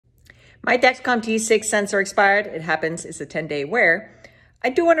My Dexcom G6 sensor expired. It happens, it's a 10-day wear. I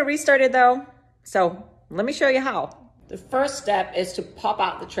do want to restart it though, so let me show you how. The first step is to pop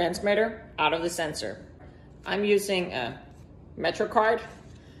out the transmitter out of the sensor. I'm using a Metro card.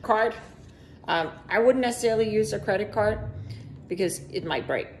 I wouldn't necessarily use a credit card because it might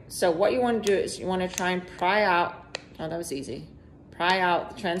break. So what you want to do is you want to try and pry out, oh, that was easy. Pry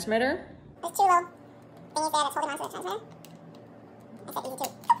out the transmitter. There's two little thingies there that's holding onto the transmitter. That's easy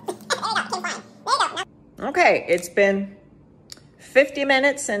too. There you go, it came fine. There you go. Okay, it's been 50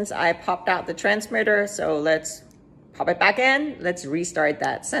 minutes since I popped out the transmitter, so let's pop it back in. Let's restart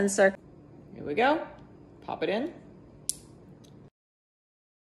that sensor. Here we go. Pop it in.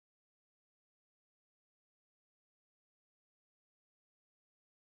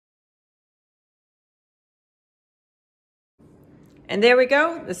 And there we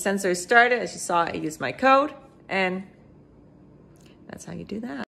go. The sensor started. As you saw, I used my code, and that's how you do that.